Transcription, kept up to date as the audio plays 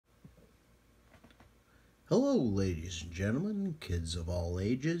Hello, ladies and gentlemen, kids of all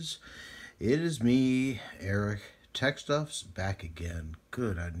ages. It is me, Eric TechStuffs, back again.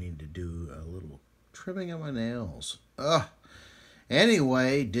 Good, I need to do a little trimming of my nails.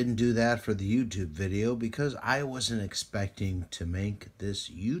 Anyway, didn't do that for the YouTube video because I wasn't expecting to make this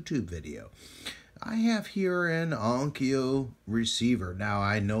YouTube video. I have here an Onkyo receiver. Now,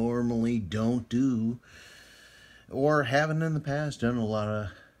 I normally don't do, or haven't in the past, done a lot of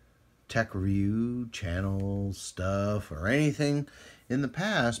tech review channel stuff or anything in the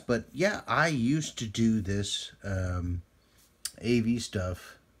past, but yeah, I used to do this AV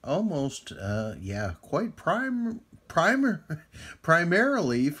stuff almost quite primarily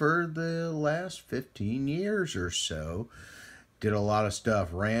for the last 15 years or so. Did a lot of stuff,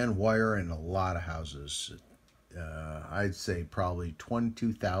 ran wire in a lot of houses. I'd say probably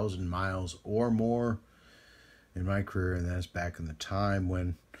 22,000 miles or more in my career, and that's back in the time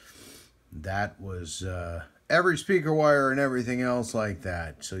when that was every speaker wire and everything else like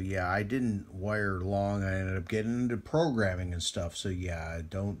that. So yeah, I didn't wire long. I ended up getting into programming and stuff. So yeah, I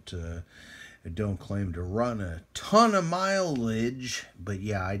don't claim to run a ton of mileage, but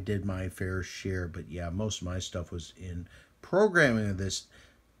yeah, I did my fair share. But yeah, most of my stuff was in programming of this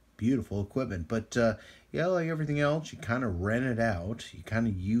beautiful equipment. But yeah, like everything else, you kind of rent it out, you kind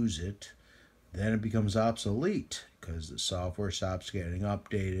of use it, then it becomes obsolete because the software stops getting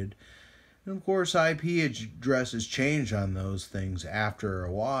updated. And of course, IP addresses change on those things after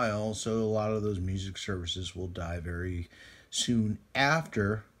a while, so a lot of those music services will die very soon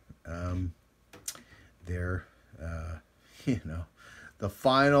after their, the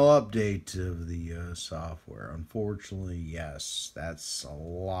final update of the software. Unfortunately, yes, that's a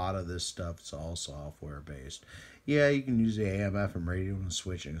lot of this stuff. It's all software based. Yeah, you can use the AM, FM radio and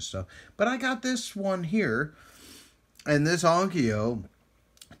switching and stuff. But I got this one here, and this Onkyo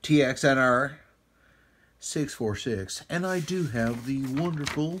TX-NR-646, and I do have the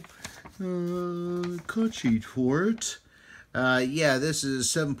wonderful cut sheet for it. Yeah, this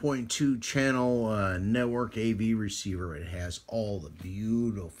is a 7.2 channel network AV receiver. It has all the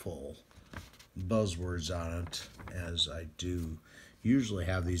beautiful buzzwords on it, as I do usually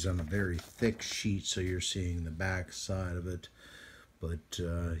have these on a very thick sheet, so you're seeing the back side of it. But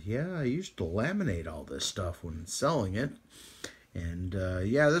yeah, I used to laminate all this stuff when selling it. And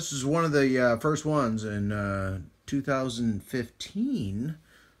yeah, this is one of the first ones in 2015.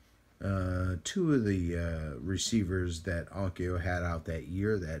 Two of the receivers that Onkyo had out that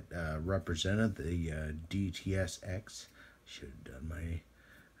year that represented the DTS-X. Should have done my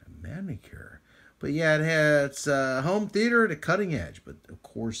manicure. But yeah, it's home theater at a cutting edge. But of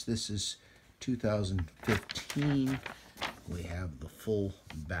course, this is 2015. We have the full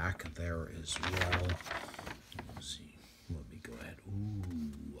back there as well. Let's see. Let me go ahead.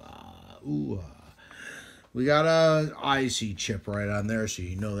 We got a IC chip right on there, so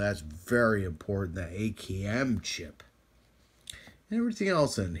you know that's very important, that AKM chip. And everything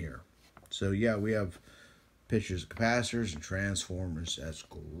else in here. So yeah, we have pictures of capacitors and transformers. That's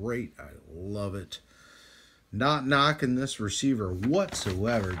great. I love it. Not knocking this receiver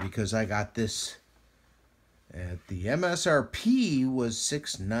whatsoever, because I got this at the MSRP was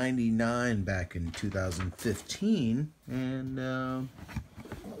 $699 back in 2015, and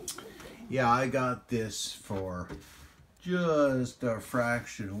yeah, I got this for just a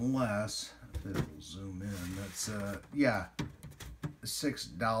fraction less. It'll zoom in. That's yeah,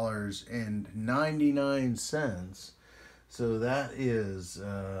 $6.99. So that is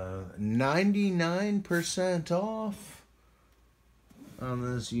 99% off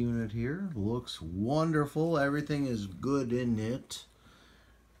on this unit here. Looks wonderful. Everything is good in it.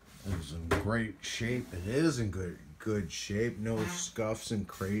 It's in great shape. It is in good shape. No scuffs and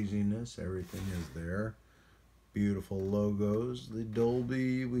craziness. Everything is there. Beautiful logos. The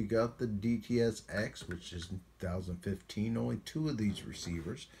Dolby. We got the DTS-X, which is 2015. Only two of these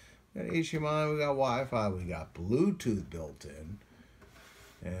receivers. We got HDMI. We got Wi-Fi. We got Bluetooth built in.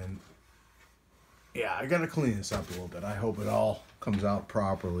 And yeah, I gotta clean this up a little bit. I hope it all comes out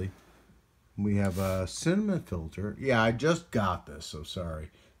properly. We have a cinema filter. Yeah, I just got this, so sorry.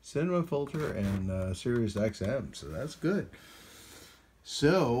 Cinema filter and Sirius XM, so that's good.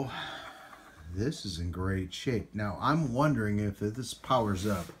 So this is in great shape. Now I'm wondering if this powers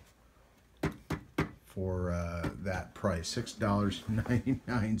up for that price,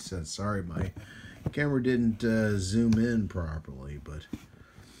 $6.99. Sorry, my camera didn't zoom in properly, but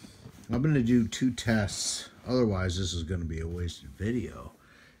I'm going to do two tests. Otherwise, this is going to be a wasted video.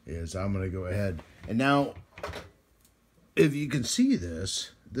 I'm going to go ahead. And now, if you can see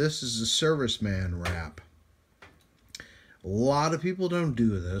this, this is a serviceman wrap. A lot of people don't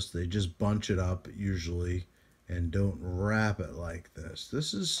do this. They just bunch it up usually and don't wrap it like this.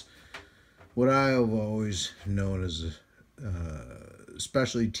 This is what I have always known as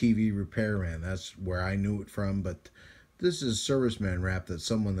especially TV repairman. That's where I knew it from, but this is serviceman wrap that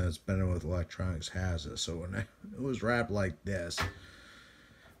someone that's been with electronics has it. So when it was wrapped like this,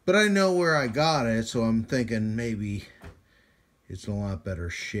 but I know where I got it, so I'm thinking maybe it's in a lot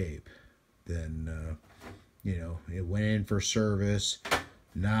better shape than, you know, it went in for service,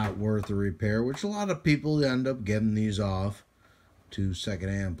 not worth the repair, which a lot of people end up giving these off to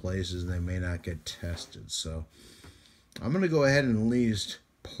secondhand places and they may not get tested. So I'm going to go ahead and at least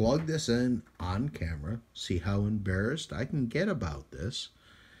plug this in on camera, see how embarrassed I can get about this,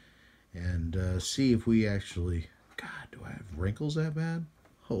 and see if we actually, God, do I have wrinkles that bad?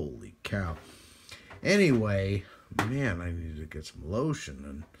 Holy cow. Anyway, man, I need to get some lotion,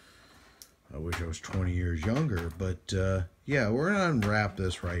 and I wish I was 20 years younger, but yeah, we're going to unwrap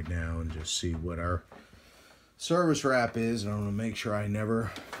this right now and just see what our service wrap is, and I'm going to make sure I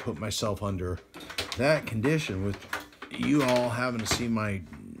never put myself under that condition with you all having to see my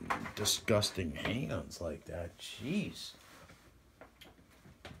disgusting hands like that. Jeez.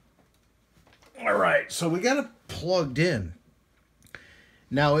 All right, so we got it plugged in.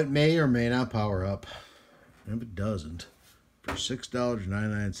 Now, it may or may not power up. If it doesn't, for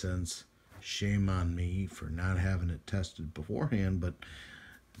 $6.99, shame on me for not having it tested beforehand, but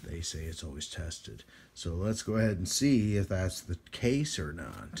they say it's always tested. So let's go ahead and see if that's the case or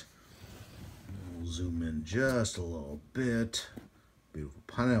not. We'll zoom in just a little bit. Beautiful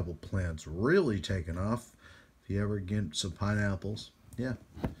pineapple plant's really taking off. If you ever get some pineapples, yeah,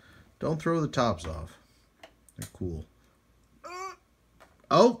 don't throw the tops off. They're cool.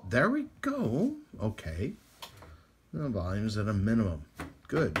 Oh, there we go. Okay. The volume's at a minimum.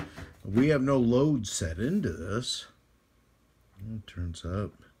 Good. We have no load set into this. It turns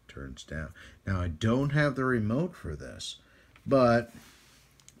up, turns down. Now, I don't have the remote for this, but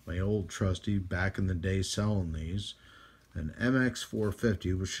my old trusty, back in the day selling these, an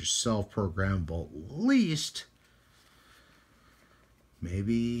MX450, which is self-programmable, at least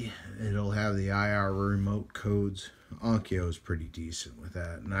maybe it'll have the IR remote codes. Onkyo is pretty decent with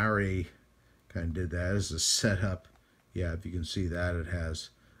that, and I already kind of did that as a setup. Yeah, if you can see that, it has,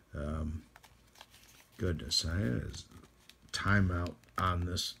 goodness, I had a timeout on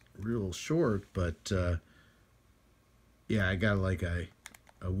this real short, but yeah, I got like a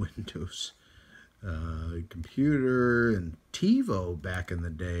Windows computer and TiVo back in the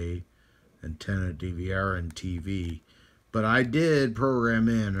day, antenna, DVR, and TV. But I did program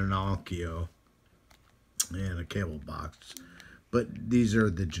in an Onkyo and a cable box. But these are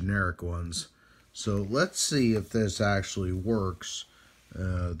the generic ones. So let's see if this actually works,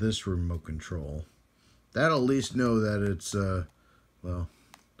 this remote control. That'll at least know that it's, well,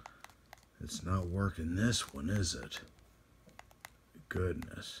 it's not working this one, is it?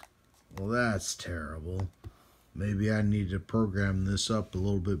 Goodness. Well, that's terrible. Maybe I need to program this up a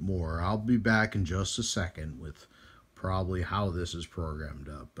little bit more. I'll be back in just a second with probably how this is programmed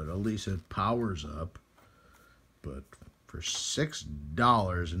up. But at least it powers up. But for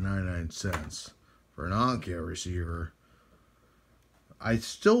 $6.99 for an Onkyo receiver, I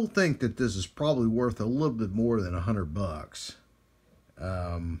still think that this is probably worth a little bit more than $100.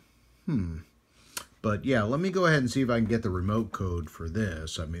 But yeah, let me go ahead and see if I can get the remote code for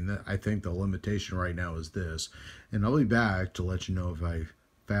this. I mean, I think the limitation right now is this. And I'll be back to let you know if I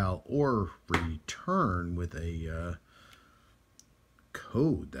fail or return with a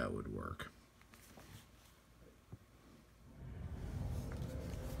code that would work.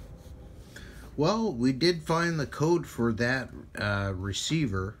 Well, we did find the code for that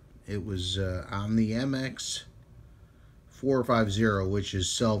receiver. It was on the MX450, which is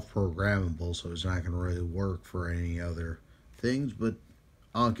self-programmable, so it's not going to really work for any other things. But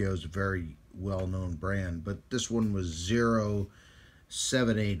Onkyo is a very well-known brand. But this one was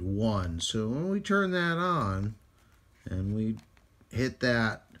 0781. So when we turn that on, and we hit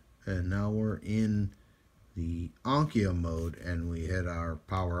that, and now we're in the Onkyo mode, and we hit our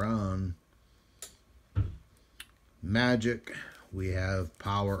power on, magic, we have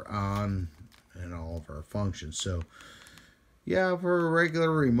power on and all of our functions. So yeah, for a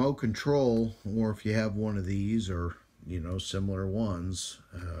regular remote control, or if you have one of these or, you know, similar ones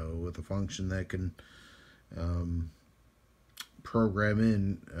with a function that can program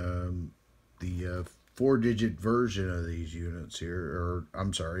in the 4-digit version of these units here, or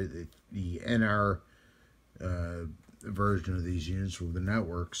I'm sorry, the NR version of these units with the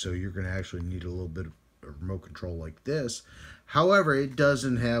network. So you're going to actually need a little bit of remote control like this. However, it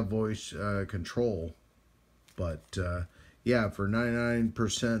doesn't have voice control, but yeah, for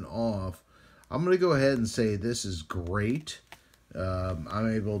 99% off, I'm going to go ahead and say this is great.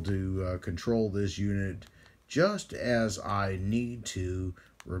 I'm able to control this unit just as I need to,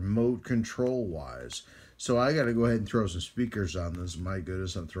 remote control wise. So I got to go ahead and throw some speakers on this. My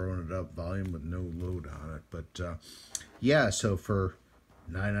goodness, I'm throwing it up volume with no load on it. But yeah, so for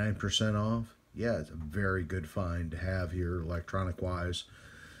 99% off, yeah, it's a very good find to have here electronic wise.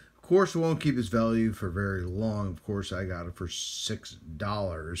 Of course, it won't keep its value for very long. Of course, I got it for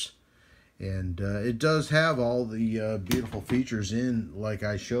 $6. And it does have all the beautiful features in, like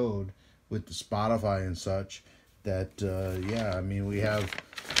I showed, with the Spotify and such. That, yeah, I mean, we have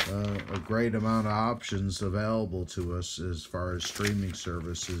a great amount of options available to us as far as streaming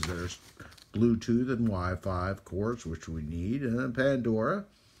services. There's Bluetooth and Wi-Fi, of course, which we need. And then Pandora.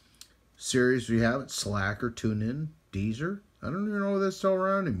 Sirius, we have it. Slacker, TuneIn, Deezer. I don't even know if that's still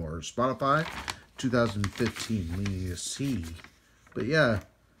around anymore. Spotify, 2015, leaning to C. But yeah,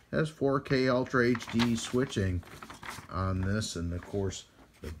 has 4K Ultra HD switching on this, and of course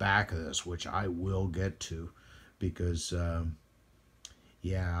the back of this, which I will get to, because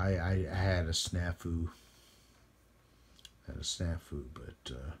yeah, I had a snafu.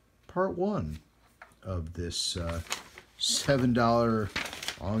 But part one of this $7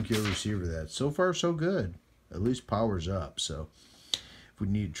 Onkyo receiver. That so far so good. At least power's up. So if we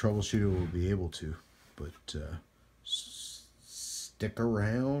need to troubleshoot it, we'll be able to. But stick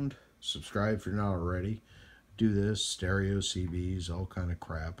around. Subscribe if you're not already. Do this. Stereo, CBs, all kind of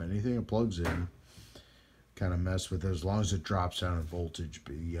crap. Anything it plugs in, kind of mess with it. As long as it drops down in voltage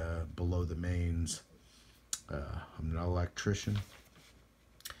below the mains. I'm an electrician.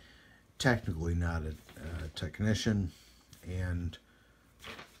 Technically not a technician. And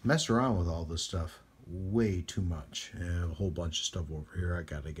mess around with all this stuff way too much. A whole bunch of stuff over here I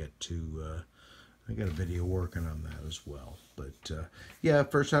got to get to. I got a video working on that as well. But yeah,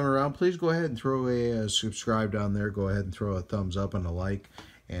 first time around, please go ahead and throw a subscribe down there. Go ahead and throw a thumbs up and a like.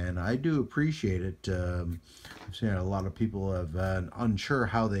 And I do appreciate it. I've seen a lot of people have unsure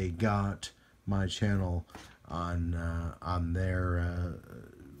how they got my channel on their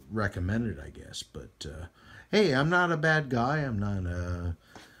recommended, I guess. But hey, I'm not a bad guy. I'm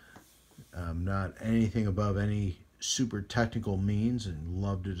not anything above any super technical means, and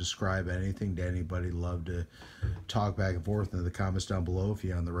love to describe anything to anybody. Love to talk back and forth in the comments down below if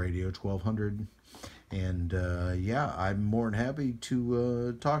you're on the radio 1200. And yeah, I'm more than happy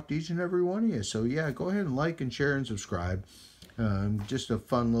to talk to each and every one of you. So yeah, go ahead and like and share and subscribe. Just a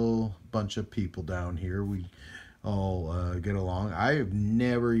fun little bunch of people down here. We all get along. I have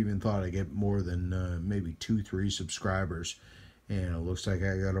never even thought I'd get more than maybe 2-3 subscribers. And it looks like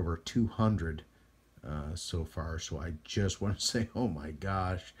I got over 200 so far. So I just want to say, oh my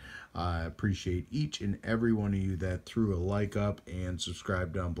gosh, I appreciate each and every one of you that threw a like up and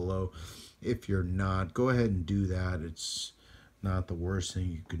subscribe down below. If you're not, go ahead and do that. It's not the worst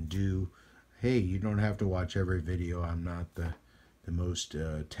thing you can do. Hey, you don't have to watch every video. I'm not the most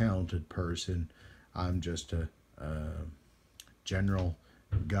talented person. I'm just a general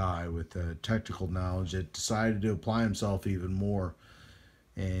guy with technical knowledge that decided to apply himself even more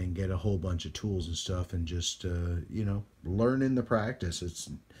and get a whole bunch of tools and stuff, and just you know, learn in the practice. It's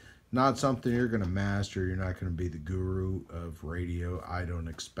not something you're going to master. You're not going to be the guru of radio. I don't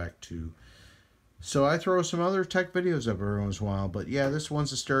expect to. So I throw some other tech videos up every once in a while, but yeah, this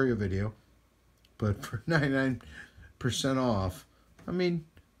one's a stereo video. But for 99% off, I mean,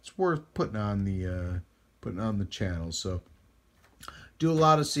 it's worth putting on the channel. So do a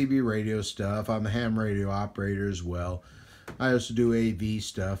lot of CB radio stuff. I'm a ham radio operator as well. I also do AV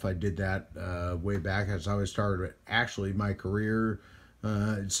stuff. I did that way back as I started actually my career.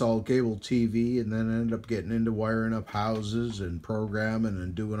 Installed cable TV, and then ended up getting into wiring up houses and programming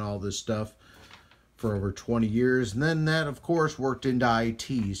and doing all this stuff for over 20 years. And then that, of course, worked into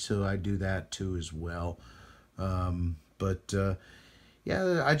IT, so I do that too as well.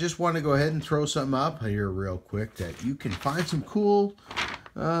 Yeah, I just want to go ahead and throw something up here real quick that you can find some cool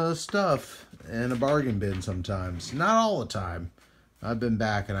stuff in a bargain bin sometimes. Not all the time. I've been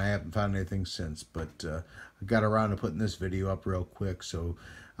back and I haven't found anything since, but I got around to putting this video up real quick. So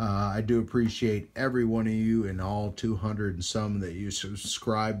I do appreciate every one of you and all 200 and some that you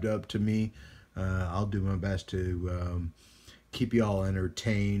subscribed up to me. I'll do my best to keep you all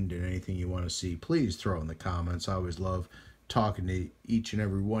entertained, and anything you want to see, please throw in the comments. I always love talking to each and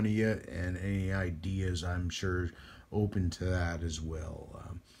every one of you, and any ideas, I'm sure open to that as well.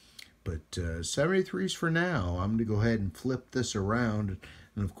 But 73's for now. I'm going to go ahead and flip this around,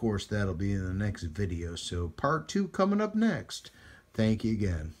 and of course that'll be in the next video. So part 2 coming up next. Thank you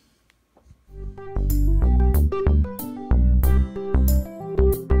again.